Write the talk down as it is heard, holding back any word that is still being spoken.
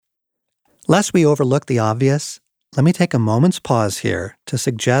Lest we overlook the obvious, let me take a moment's pause here to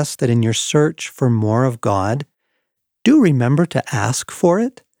suggest that in your search for more of God, do remember to ask for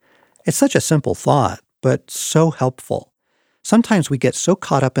it. It's such a simple thought, but so helpful. Sometimes we get so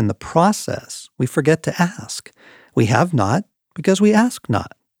caught up in the process, we forget to ask. We have not because we ask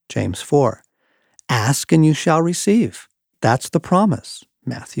not, James 4. Ask and you shall receive. That's the promise,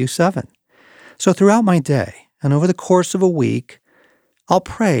 Matthew 7. So throughout my day and over the course of a week, I'll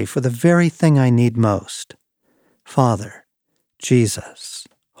pray for the very thing I need most. Father, Jesus,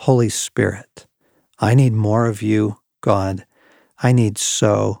 Holy Spirit, I need more of you, God. I need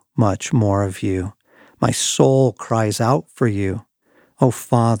so much more of you. My soul cries out for you. Oh,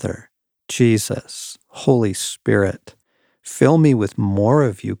 Father, Jesus, Holy Spirit, fill me with more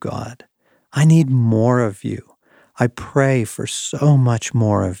of you, God. I need more of you. I pray for so much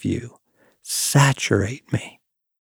more of you. Saturate me.